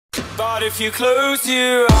But if you close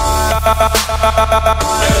your eyes,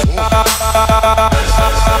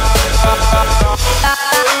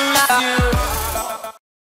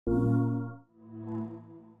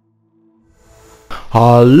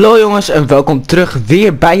 Hallo jongens en welkom terug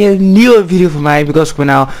weer bij een nieuwe video van mij, Because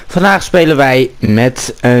kanaal. Vandaag spelen wij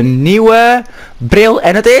met een nieuwe bril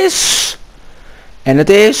en het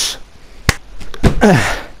is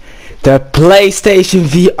de PlayStation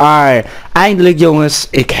VR. Eindelijk jongens,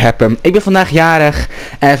 ik heb hem. Ik ben vandaag jarig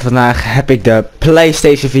en vandaag heb ik de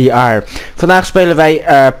PlayStation VR. Vandaag spelen wij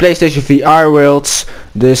PlayStation VR Worlds.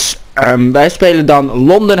 Dus wij spelen dan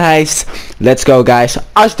London Heist. Let's go guys.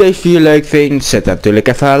 Als je deze video leuk vindt, zet natuurlijk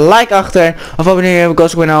even een like achter. Of abonneer je op mijn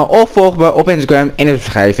kanaal of volg me op Instagram in de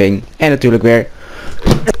beschrijving. En natuurlijk weer.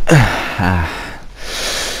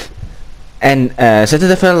 Zet het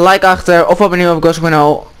even een like achter of abonneer je op mijn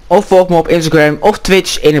kanaal. Of volg me op Instagram of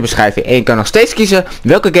Twitch in de beschrijving. En je kan nog steeds kiezen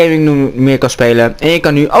welke game ik nu meer kan spelen. En je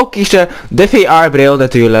kan nu ook kiezen de VR bril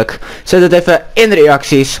natuurlijk. Zet het even in de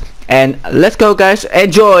reacties. En let's go guys,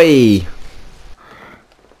 enjoy!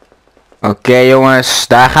 Oké jongens,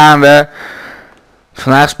 daar gaan we.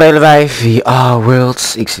 Vandaag spelen wij VR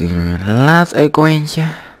Worlds. Ik zie een laat icoontje.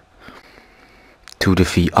 To the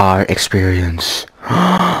VR experience.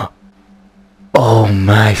 Oh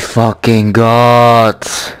my fucking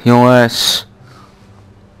god. Jongens.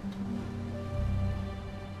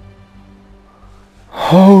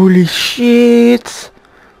 Holy shit.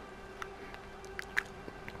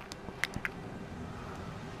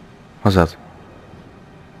 Wat is dat?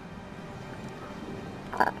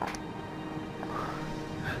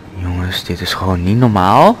 Jongens, dit is gewoon niet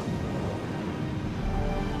normaal.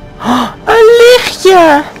 Oh, een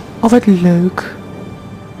lichtje! Oh, wat leuk.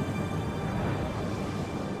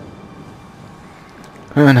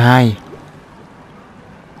 Een haai.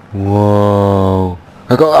 Wow.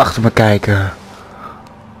 Ik kan achter me kijken.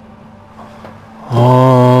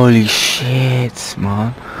 Holy shit,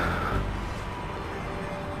 man.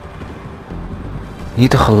 Niet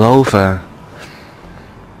te geloven.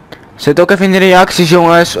 Zet ook even in de reacties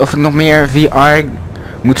jongens of ik nog meer VR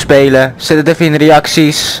moet spelen. Zet het even in de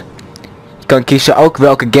reacties. Je kan kiezen ook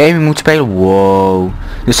welke game je moet spelen. Wow.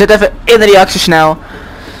 Dus zet even in de reacties snel.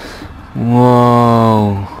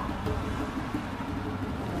 Wow.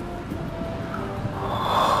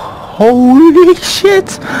 Holy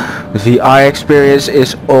shit. De VR experience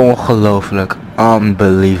is ongelooflijk.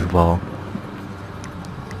 Unbelievable.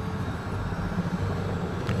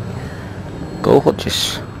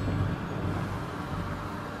 Kogeltjes.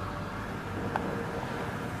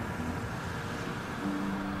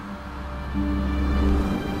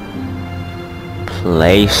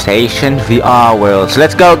 PlayStation VR Worlds.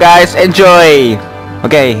 Let's go guys, enjoy!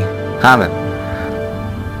 Oké, gaan we.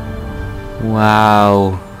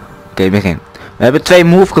 Wauw. Oké, begin. We hebben twee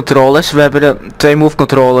move controllers. We hebben de twee move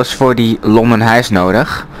controllers voor die London Heist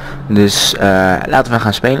nodig. Dus laten we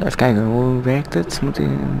gaan spelen. Even kijken, hoe werkt het? Moet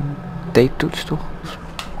in D-toets toch?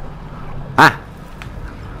 Ah!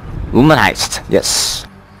 London Heist, yes.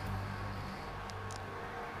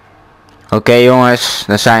 Oké jongens,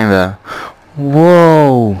 daar zijn we.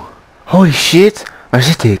 Wow. Holy shit. Waar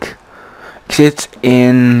zit ik? Ik zit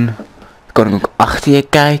in... Kan ik ook achter je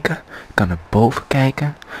kijken? Ik kan naar boven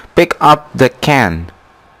kijken. Pick up the can.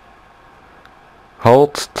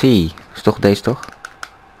 Hold T. Is toch deze toch?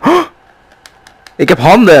 Oh! Ik heb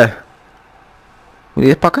handen. Moet je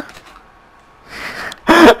dit pakken?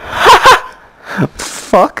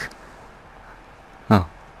 Fuck. Oh.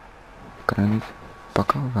 Kan ik niet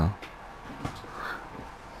pakken of wel?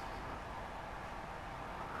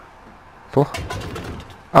 Toch?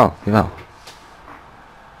 Oh, jawel.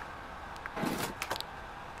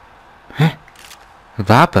 Hè?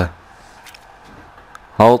 Wapen.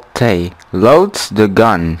 Hold T. Load the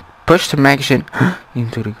gun. Push the magazine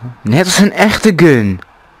into the gun. Net als een echte gun.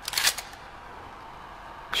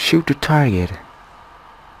 Shoot the target.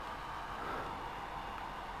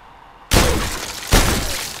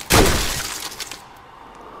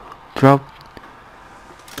 Drop.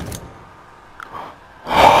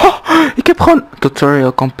 Ik heb gewoon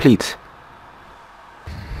tutorial complete.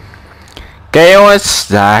 Oké jongens,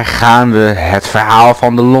 daar gaan we. Het verhaal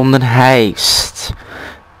van de London Heist.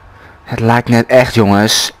 Het lijkt net echt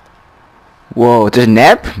jongens. Wow, het is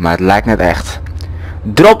nep, maar het lijkt net echt.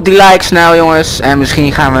 Drop die likes snel jongens. En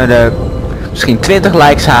misschien gaan we misschien 20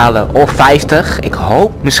 likes halen. Of 50. Ik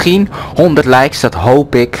hoop misschien 100 likes. Dat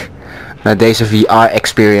hoop ik. Naar deze VR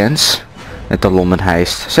experience. Met de London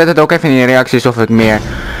Heist. Zet het ook even in de reacties of ik meer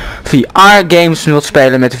VR games wilt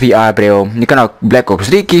spelen met de VR bril. Je kan ook Black Ops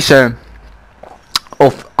 3 kiezen.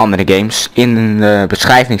 of andere games. In de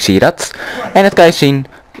beschrijving zie je dat. En dat kan je zien.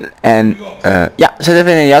 En ja, zet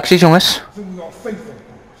even in de reacties, jongens.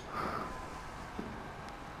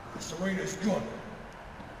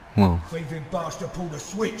 Wow.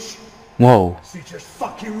 Wow.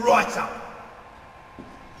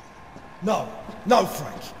 No,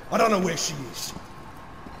 Frank. I don't know where she is.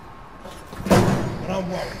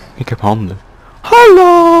 Ik heb handen.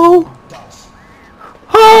 Hallo!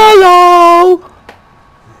 Hallo!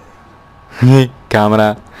 Nee,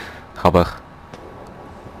 camera. Grappig.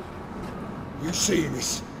 You seeing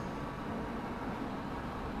this?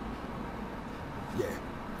 Yeah.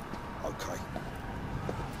 Okay.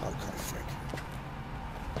 Okay, Frank.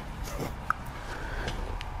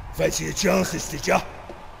 Fancy your chances, did ya?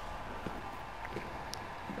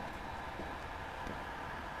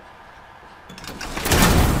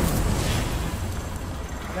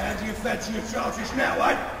 How do you fancy your chances now,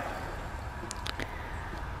 eh?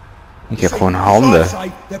 Ik heb gewoon handen.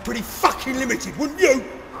 They're pretty fucking limited, wouldn't you?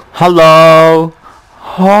 Hallo.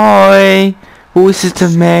 Hoi. Hoe is het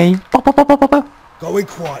ermee? Go in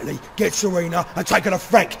quietly, get Serena, and take her to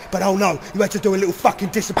Frank. But oh no, you had to do a little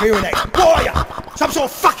fucking disappearing act. What are you? Some sort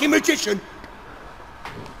of fucking magician?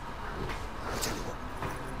 I'll tell you what.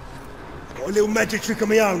 I've got a little magic trick of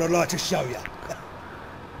my own I'd like to show you.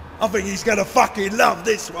 I think he's gonna fucking love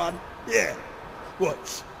this one. Yeah.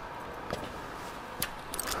 Watch.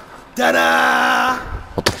 Ta-da!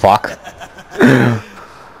 What the fuck?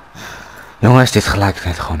 Jongens, dit geluid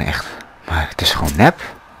klinkt gewoon echt. Maar het is gewoon nep.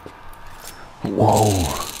 Wow.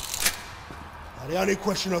 Now, the only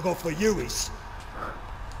question I got for you is...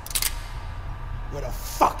 where the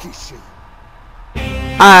fuck is she?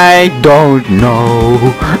 I don't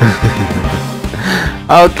know.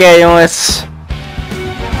 Oké, jongens.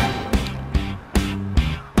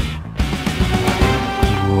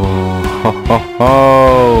 Wow. Ho, ho,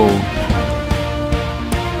 ho.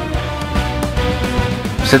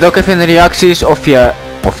 Zet ook even in de reacties of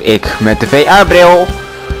ik met de VR-bril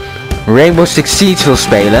Rainbow Six Siege wil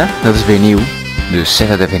spelen. Dat is weer nieuw. Dus zet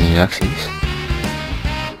dat even in de reacties.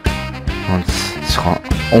 Want het is gewoon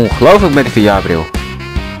ongelooflijk met de VR-bril.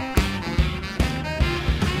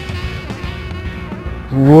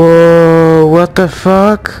 Wow, what the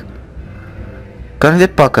fuck? Kan ik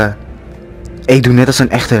dit pakken? Ik doe net als een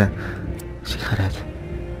echte sigaret.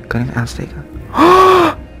 Kan ik hem aansteken?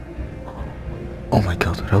 Oh my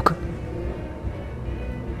god, roken.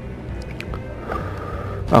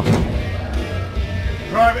 Oké.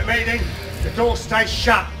 Private meeting. The door stays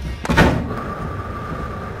shut.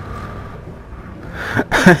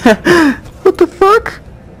 What the fuck?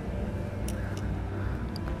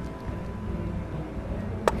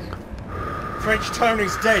 French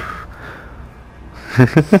Tony's dead. I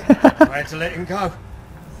had to let him go.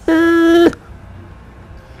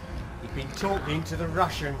 He'd been talking to the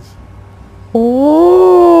Russians.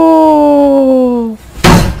 Oh.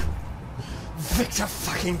 Victor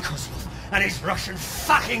fucking Kozlov and his Russian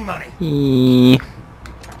fucking money.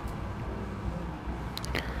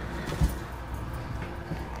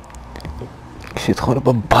 Ik zit gewoon op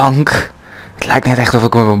een bank. Het lijkt net echt of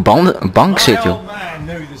ik op een bank zit, joh. My old man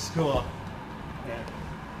knew the score.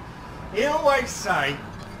 He always say,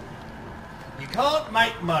 you can't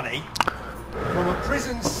make money from a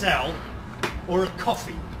prison cell or a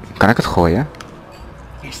coffee. Kan ik het gooien?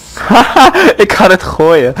 Ik kan het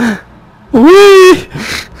gooien. Wee!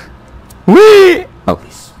 Wee! Oh.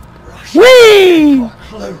 Wee!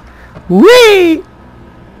 Wee!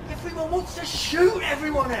 Everyone wants to shoot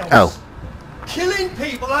everyone else. Oh. Killing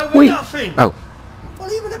people over Wee. nothing. Oh. Well,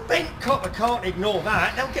 even a bent copper can't ignore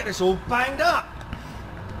that. They'll get us all banged up.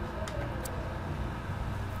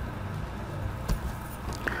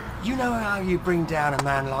 You know how you bring down a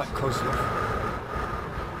man like Kozlov?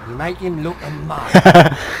 You make him look a mug.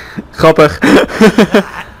 Grappig.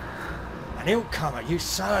 And he'll come at you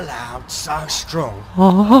so loud, so strong.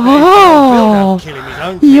 Oh.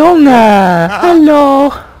 Jongen.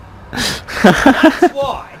 Hallo. That's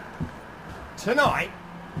why tonight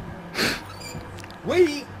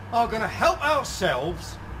we are going to help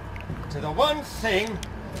ourselves to the one thing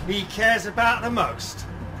he cares about the most.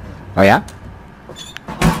 Oh ja?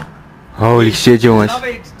 Holy shit, jongens.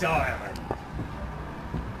 Beloved diamond.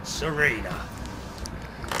 Serena.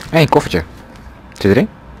 Hé, een koffertje. Zit erin?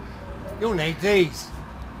 You'll need these.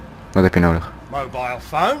 Wat heb je nodig? Mobile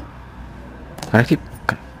phone. Kan ik die,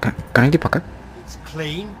 kan ik die pakken? It's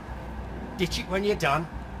clean. Ditch it when you're done.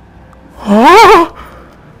 Oh!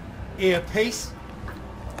 Earpiece.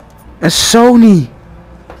 Een Sony.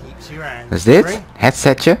 Keeps your hands Wat is dit? free.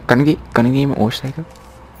 Headsetje. Kan ik die in mijn oor steken?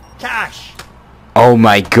 Cash. Oh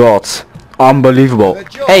my god. unbelievable.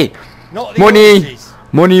 Hey, Not the money, horses.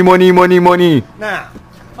 money, money, money, money. Now,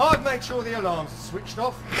 I've made sure the alarms are switched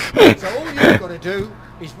off, so all you've got to do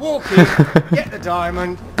is walk in, get the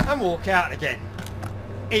diamond, and walk out again.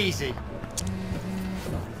 Easy.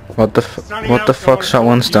 What the fuck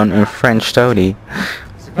someone's done in French study?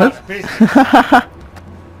 It's about the business.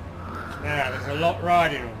 Now, there's a lot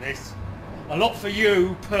riding on this. A lot for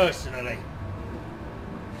you, personally.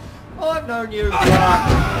 I've known you for...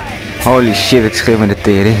 Holy shit, ik schreeuw in de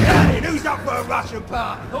tering. Hey, who's up for a Russian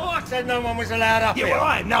party? Oh, I said no one was allowed up Yeah, here. well,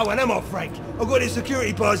 I ain't no one, am I, Frank? I've got the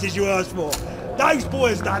security passes you asked for. Those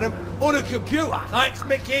boys done them on a computer. Thanks,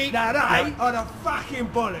 Mickey. Now they are the fucking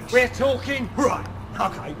bollocks. We're talking... Right,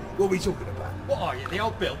 okay, what are we talking about? What are you, the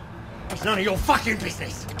old Bill? It's none of your fucking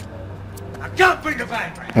business. Now go bring the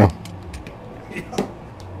van back. Oh.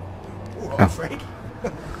 All right, Frank.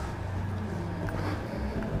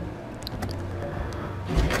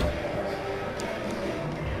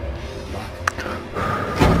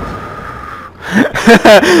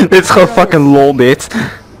 Dit is gewoon fucking lol dit.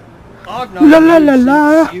 I've known La la la you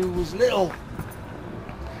la. since you was little.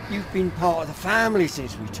 You've been part of the family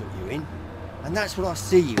since we took you in, and that's what I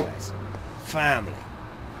see you as, family.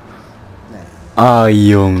 Ah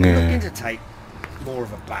Looking jongen. to take more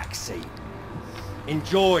of a back seat.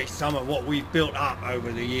 Enjoy some of what we've built up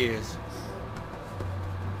over the years.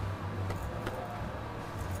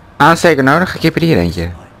 Aansteker nodig? Ik heb er hier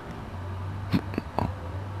eentje.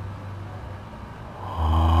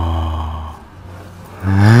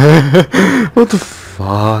 What the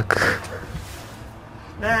fuck?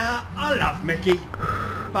 Now, I love Mickey,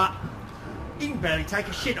 but he can barely take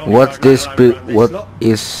a shit on What's his this? own let alone run this What lot.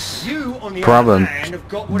 is You, on the problem? other hand, have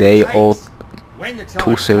got what They it takes all when the time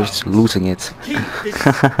two series comes losing it. to keep this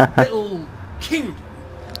little kingdom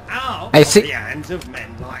out Hey, of zie- the hands of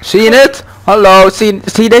men like Zie je het? Hallo, zie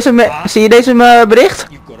je deze bericht?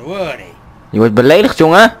 You've got to earn it. Je wordt beledigd,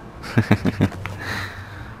 jongen.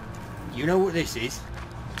 You know what this is?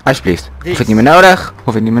 Alsjeblieft. Hoef ik niet meer nodig.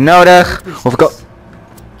 Hoef ik niet meer nodig. Hoef ik al...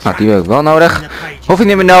 Nou, die heb ik wel nodig. Hoef ik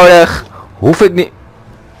niet meer nodig. Hoef ik niet...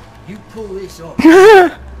 You pull this off,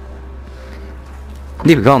 Die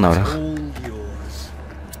heb ik wel nodig. all yours.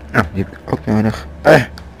 Nou, die heb ik ook nodig. Come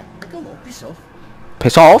on, piss off.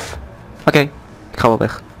 Piss off? Oké, ik ga wel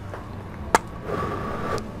weg.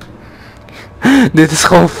 Dit is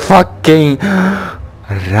gewoon fucking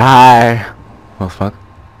raar. What the fuck?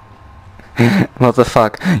 What the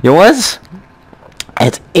fuck? Jongens,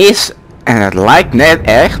 het is, en het lijkt net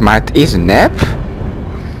echt, maar het is nep.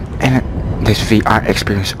 En deze VR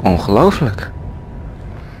experience is ongelooflijk.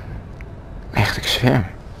 Echt, ik zweer.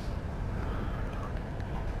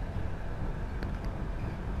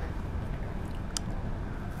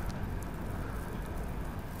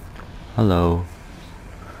 Hallo.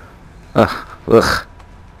 Ugh. Weg.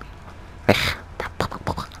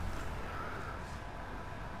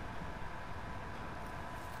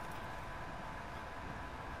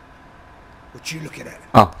 What you looking at?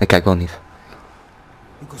 Oh, ik kijk wel niet.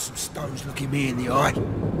 You've got some stones looking me in the eye.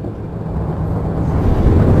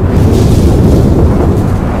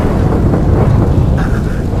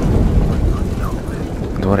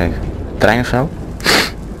 Doorheen. Trein of zo?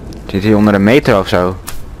 Zit hier onder een metro of zo?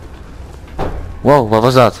 Wow, wat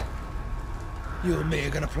was dat? You and me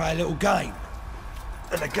are gonna play a little game.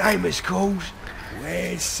 And the game is called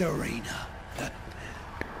Where's Serena?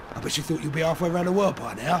 I bet you thought you'd be halfway around the world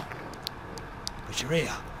by now. But you're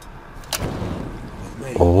here. With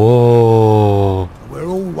me. Oh. And we're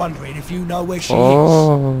all wondering if you know where she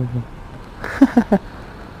Oh. is.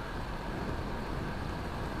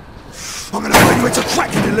 I'm gonna turn you into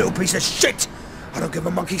cracking, you little piece of shit! I don't give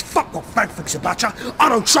a monkey's fuck what Frank thinks about you. I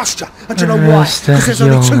don't trust you. And you know why? Because there's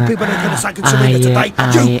only two people that are gonna say to me today.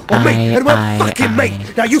 You or me. And we're fucking me.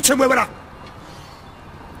 Now you two with her.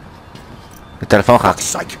 De telefoon Fuck's gaat.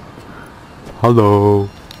 sake. Hallo.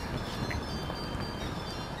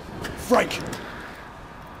 Frank.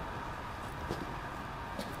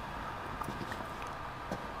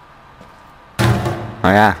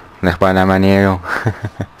 Nou ja, leg maar naar mij neer, joh.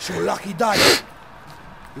 It's your lucky day.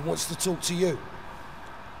 He wants to talk to you.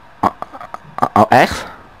 Oh, echt?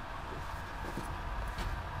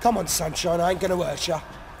 Come on, sunshine. I ain't gonna hurt you.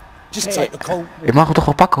 Just take the call. Ik mag hem toch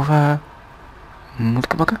wel pakken, of moet ik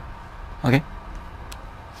hem pakken? Oké.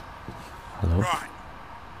 Hallo. Right.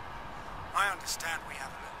 I understand we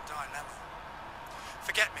have a little dilemma.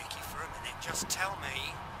 Forget Mickey for a minute. Just tell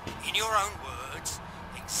me, in your own words,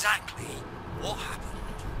 exactly what happened.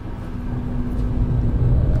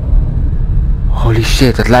 Holy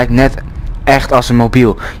shit, het lijkt net echt als een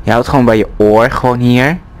mobiel. Je houdt gewoon bij je oor, gewoon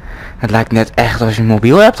hier. Het lijkt net echt als je een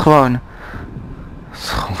mobiel hebt gewoon.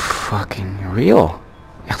 Real.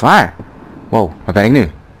 Echt waar. Wow, waar ben ik nu?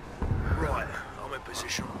 Right, I'm in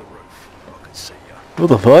position on the roof. I can see you. What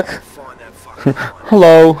the fuck? Find that fucking line.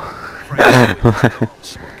 Hallo. Frank, with the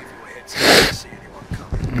comms, I'll give you a heads up if I see anyone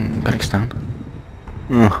coming. Kan ik staan?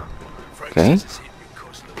 Frank Okay. says it's hidden in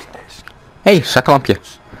Costello's desk. Hey, zaklampje.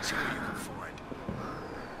 See what you can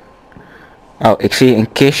find. Oh, ik zie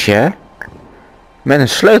een kistje. Met een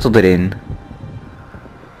sleutel erin.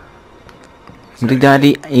 Moet ik daar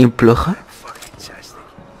die in pluggen? Fantastic.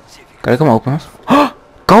 See if you Kan ik hem openen? Oh,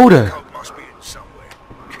 code! can must be in somewhere.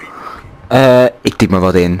 Keep looking. Ik typ maar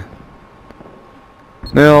wat in.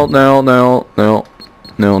 0, 0, 0, 0,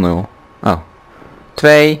 0, 0. Oh.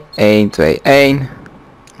 2, 1, 2, 1.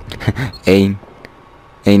 1,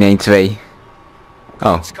 1, 1, 2.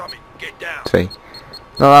 Oh, It's coming. Get down. 2.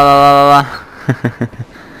 La la la la la.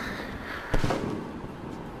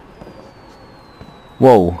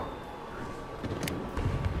 Wow.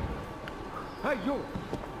 Hey, you!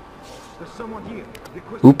 There's someone here.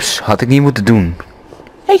 Oeps, had ik niet moeten doen.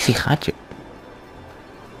 Hé, sigaartje.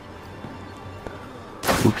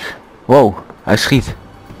 Oeps. Wow, hij schiet.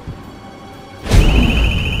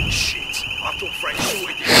 Shit. I thought Frank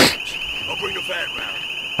sorted the issues. I'll bring the van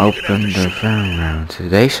round. Open de van round.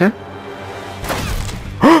 Deze?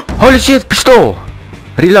 Oh, holy shit, pistool!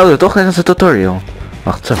 Reloaden toch? Net als de tutorial.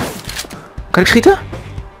 Wacht, zo. Kan ik schieten?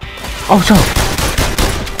 Oh, zo. Looks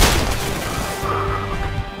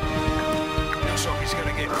like he's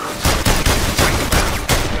gonna get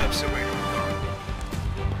grab Serena.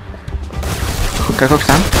 Goed, kan ik ook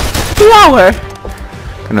staan? Ja hoor!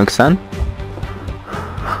 Kan ook staan.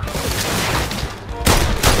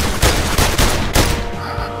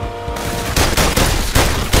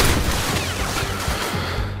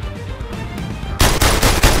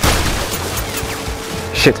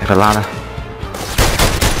 Shit, even laden.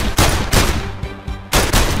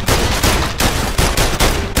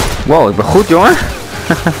 Wow, ik ben goed, jongen.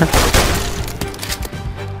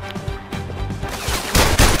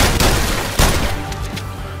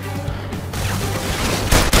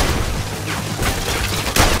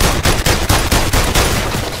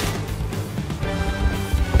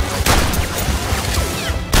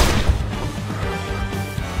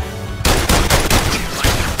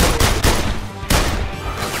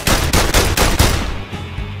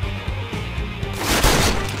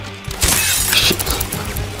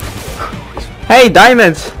 Hey,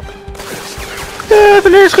 Diamond!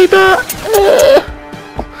 Even neerschieten!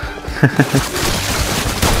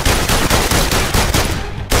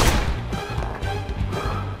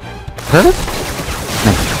 Huh?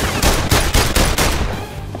 Nee.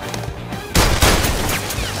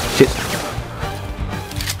 Shit.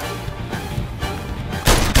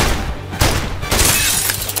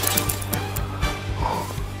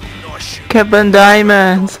 Ik heb een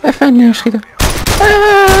diamond. Even neerschieten.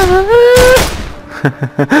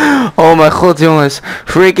 Oh mijn god jongens,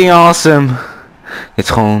 freaking awesome. Dit is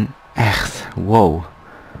gewoon echt, wow.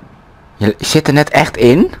 Je zit er net echt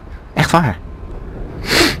in? Echt waar.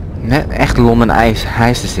 Net echt Londen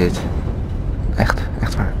heist is dit. Echt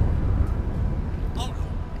waar.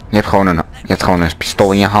 Je hebt gewoon een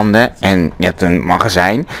pistool in je handen en je hebt een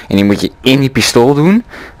magazijn. En die moet je in die pistool doen.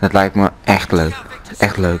 Dat lijkt me echt leuk.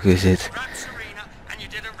 Echt leuk is dit.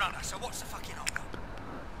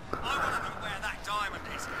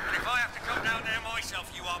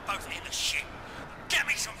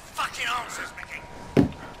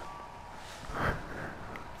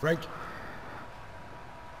 Frank?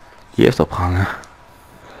 Die heeft opgehangen.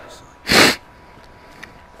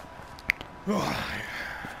 Well,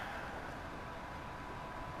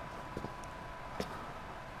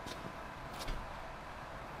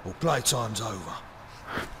 playtime's over.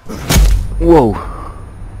 Wow.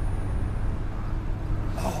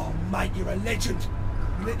 Oh, mate, you're a legend.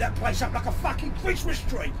 You lit that place up like a fucking Christmas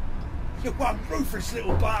tree. You one ruthless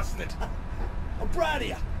little bastard. I'm proud of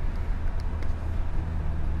you.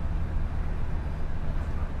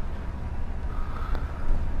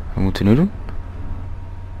 Wat moeten we nu doen?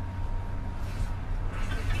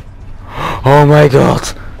 Oh my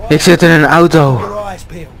god. Ik zit in een auto. Your eyes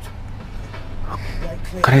peeled.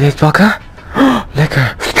 Kan ik dit pakken? Oh,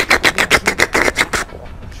 lekker.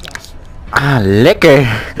 Ah, lekker.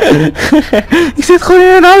 Ik zit gewoon in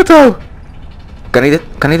een auto. Kan ik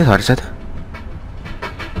dit harder zetten?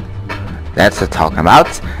 That's the talking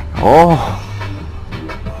about. Oh.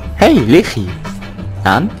 Hey, liggie.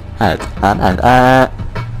 Aan, uit, aan, uit.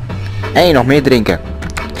 Hey, nog meer drinken.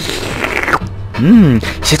 Je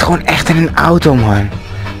zit gewoon echt in een auto, man.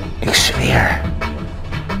 Ik zweer.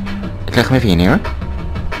 Ik leg hem even hier neer.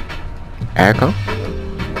 Airco.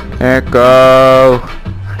 Airco.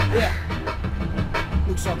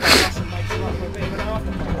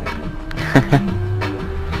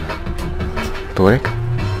 Door ik?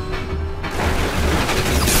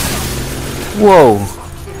 Wow.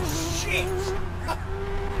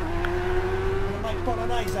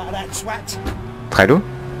 Wat ga je doen?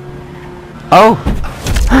 Oh!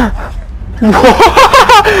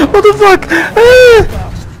 What the fuck?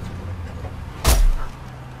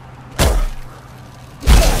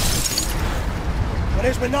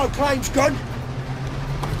 There's been no claims, gun.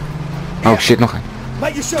 Oh shit, nog een.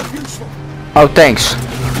 Make yourself useful. Oh, thanks.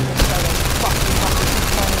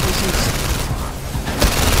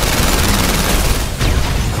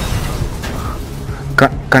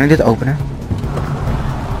 Kan ik dit openen?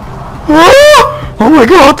 Oh my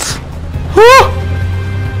god!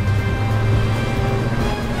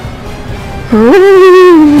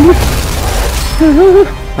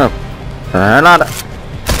 Oh, laden.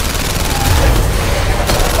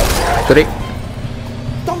 Sorry.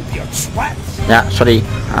 Don't be a twat. Ja, sorry.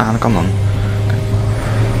 Ah, dat kan dan.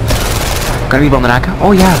 Kan ik die banden raken?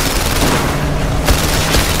 Oh ja.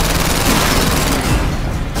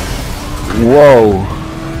 Wow.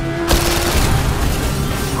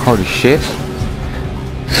 Holy shit.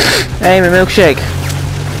 Hey, mijn milkshake.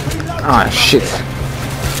 Ah, shit.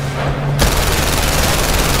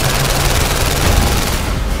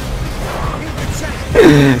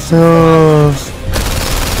 Oh.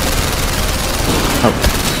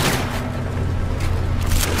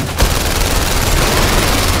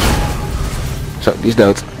 Zo, die is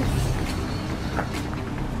dood.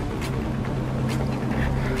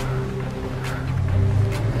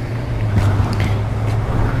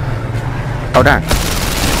 Oh, daar.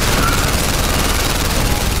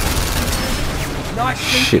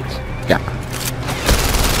 Shit. Ja.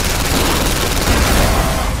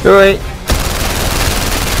 Doei.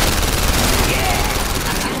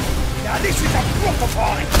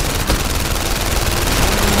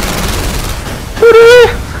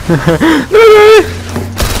 Doei.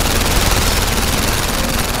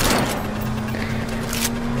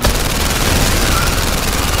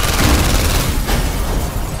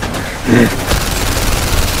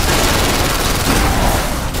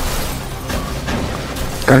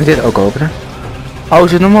 Kan ik dit ook openen? Oh, er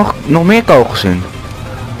zitten nog meer kogels in.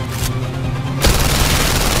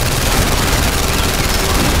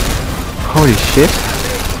 Holy shit.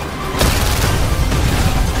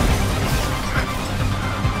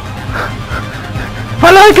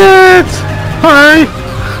 I like it! Hi!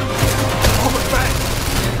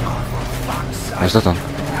 Wat is dat dan?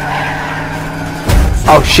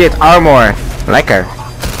 Oh shit, armor! Lekker!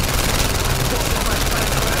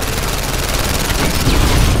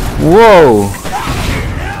 Wow!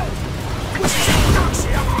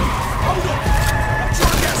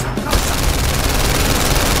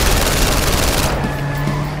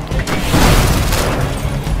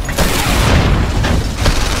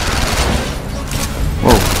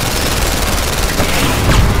 Wow.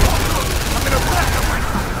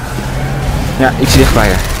 Ja, iets dichtbij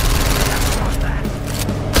je.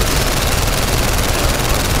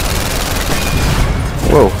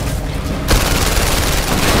 Wow.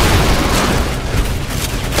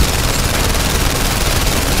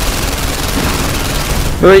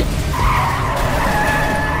 Doei.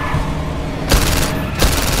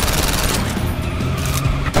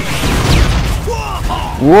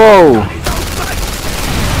 Wow.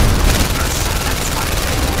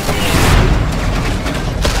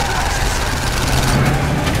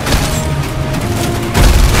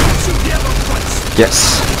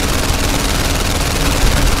 Yes.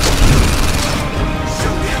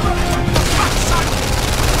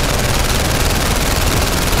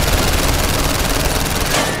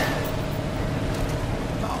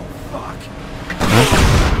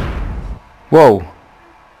 Wow.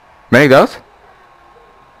 Ben ik dood?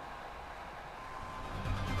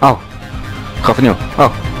 Oh. Ga overnieuw.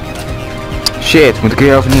 Oh. Shit, moet ik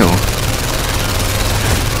weer overnieuw.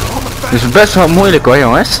 Dit is best wel moeilijk hoor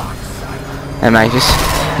jongens. En meisjes.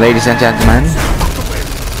 Ladies and gentlemen.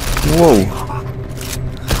 Wow.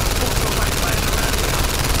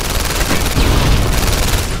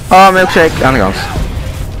 Oh, milkshake aan de kant.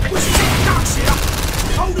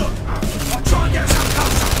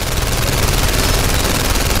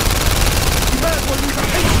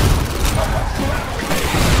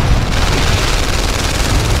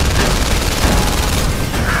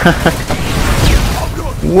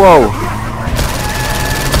 Wow.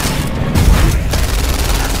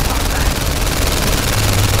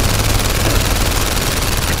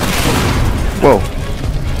 Wow.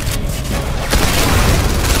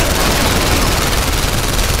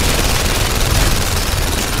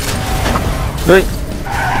 Doei.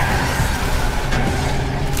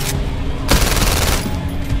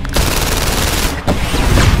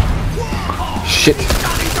 shit.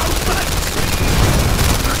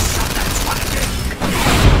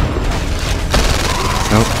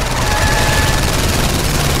 Nope.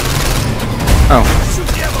 Oh.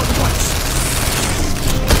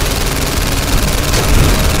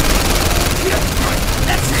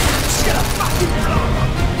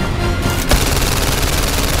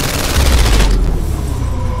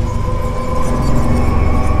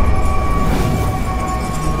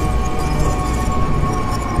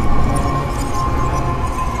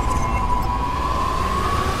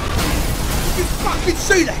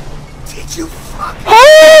 See that? Did you fucking...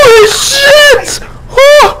 Holy shit!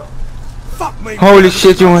 Oh! Fuck me. Holy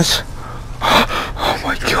shit, jongens. Oh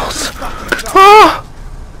my god. Oh,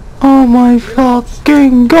 oh my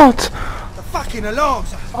fucking god. The fucking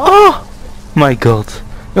alarms. Oh my god.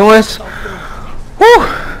 Jongens. Oeh.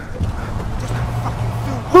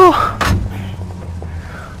 Oh.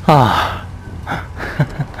 Ah.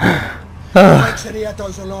 Frank said he had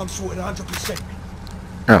those alarms sorted 100%.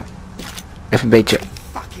 Oh. Even een beetje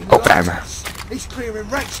opruimen. He's clearing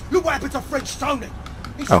ranks. Look what happened to French Tony.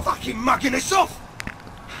 He's Oh. fucking mugging us off.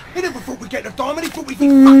 He never thought we'd get the diamond. He thought we'd be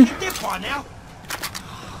fucking dead by now.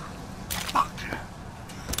 Fuck.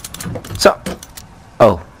 Zo.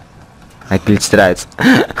 Oh. Hij glitst eruit.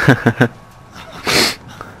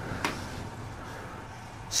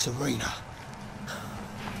 Serena.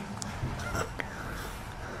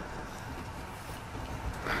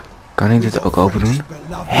 Kan ik dit ook open doen?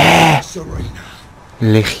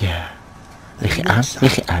 Lig je. Lig je aan,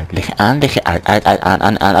 lig je uit, lig je aan, lig je uit, uit,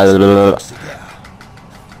 aan.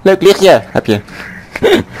 Leuk lichtje, heb je.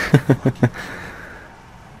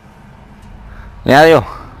 Ja joh.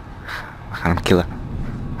 We gaan hem killen.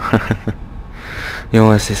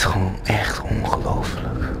 Jongens, dit is gewoon echt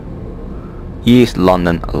ongelooflijk. Hier is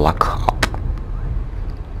London Lock up.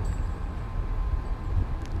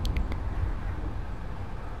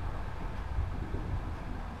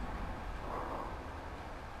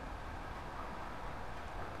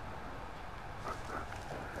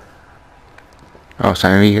 Oh,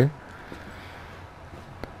 zijn we hier?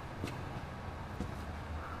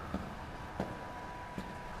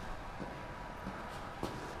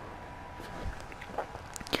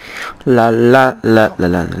 La la la la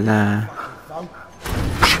la la.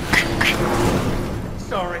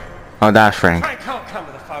 Sorry. Oh, daar is Frank. Frank can't come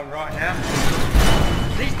to the phone right now.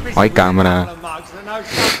 He's busy Hoi, with a camera. couple of mugs that know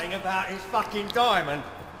something about his fucking diamond.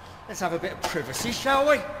 Let's have a bit of privacy, shall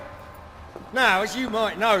we? Now, as you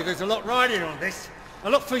might know, there's a lot riding on this. A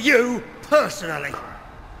lot for you, personally.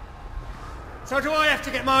 So do I have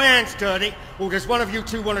to get my hands dirty, or does one of you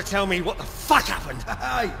two want to tell me what the fuck happened?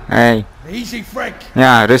 Hey, Hey. easy, Frank.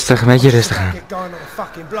 Ja, rustig, een beetje rustig aan. Get going on a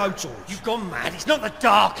fucking blowtorch. You've gone mad. It's not the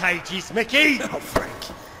Dark Ages, Mickey. Oh, Frank.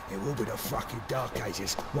 It will be the fucking Dark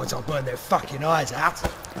Ages once I burn their fucking eyes out.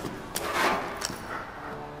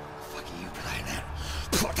 Fuck are you playing at?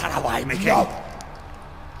 Put that away, Mickey. No.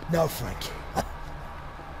 No, Frank.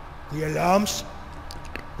 The alarms?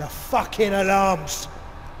 The fucking alarms.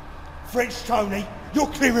 French Tony, you're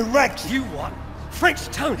clearing ranks. You what? French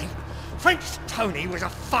Tony? French Tony was a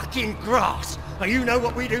fucking grass. Now you know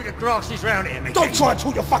what we do to grasses round here, Mickey. Don't try and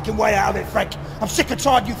talk your fucking way out of it, Frank. I'm sick and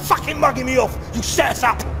tired of you fucking mugging me off. You set us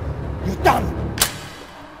up. You're done.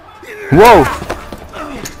 Wow.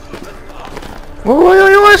 Wow,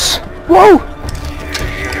 jongens. Wow.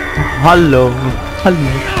 Hallo.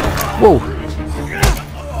 Hallo. Wow.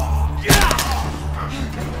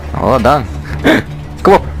 Oh, dan.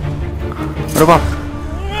 Kom op. Erop af.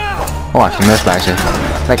 Oh, als je mes bij zit.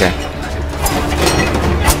 Lekker.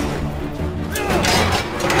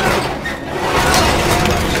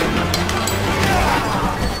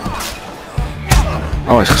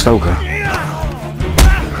 Oh, hij is gestoken.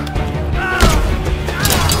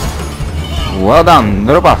 Well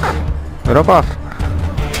done. Erop af. Erop af.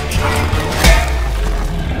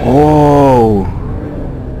 Oh.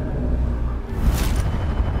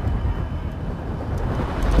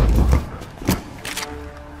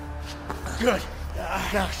 Good.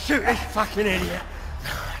 Now shoot this fucking idiot.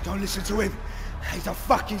 Don't listen to him. He's a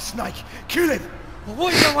fucking snake. Kill him. Well,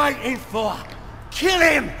 what are you waiting for? Kill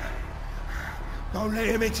him! Don't let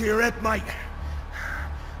him into your head, mate.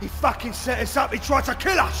 He fucking set us up. He tried to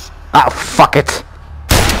kill us. Ah, fuck it.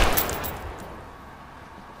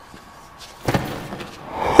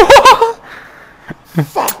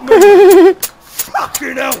 Fuck me.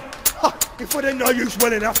 Fucking hell. If I didn't know you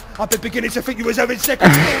well enough, I'd be beginning to think you was having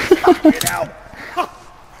second thoughts. Fucking hell.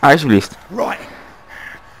 Alsjeblieft. Right.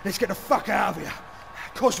 Let's get the fuck out of here.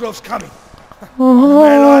 Kozlov's coming. Oh,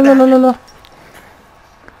 Man like la, la, la, that. la.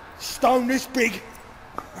 Stone this big.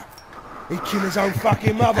 He'd kill his own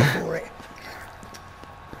fucking mother for it.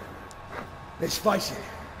 Let's face it.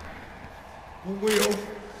 We all.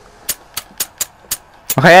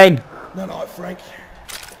 Waar ga je heen? No, no, Frank.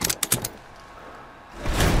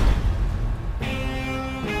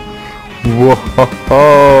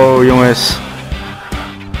 Wow, jongens.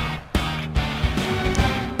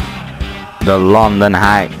 De London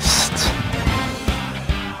heist.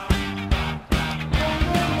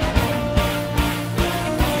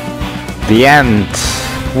 The end.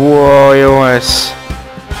 Wow, jongens.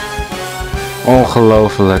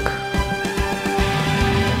 Ongelooflijk.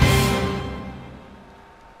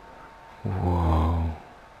 Wow.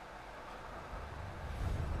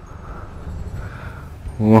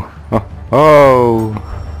 Wow. Oh.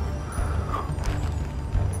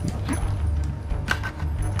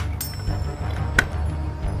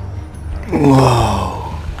 Wow.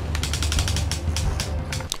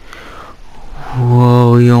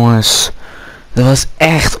 Wow, jongens. Dat was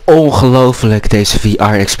echt ongelooflijk, deze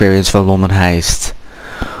VR-experience van London Heist.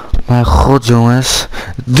 Maar god, jongens.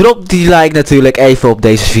 Drop die like natuurlijk even op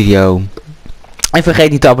deze video. En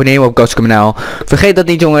vergeet niet te abonneren op Coach kanaal. Vergeet dat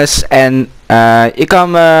niet, jongens. En je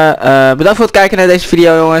kan bedankt voor het kijken naar deze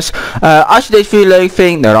video, jongens. Als je deze video leuk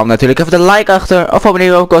vindt, dan ram natuurlijk even de like achter. Of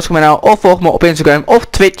abonneer op Coach kanaal. Of volg me op Instagram of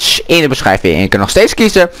Twitch in de beschrijving. En je kan nog steeds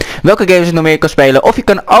kiezen welke games je nog meer kan spelen. Of je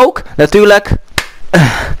kan ook natuurlijk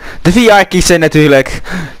de VR kiezen natuurlijk.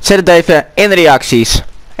 Zet het even in de reacties.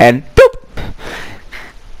 En poep!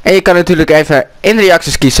 En je kan natuurlijk even in de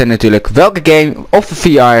reacties kiezen natuurlijk welke game of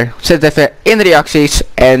VR. Zet het even in de reacties.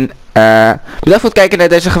 En bedankt voor het kijken naar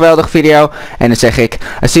deze geweldige video. En dan zeg ik,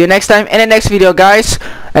 I see you next time in the next video, guys.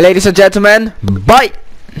 And ladies and gentlemen, bye!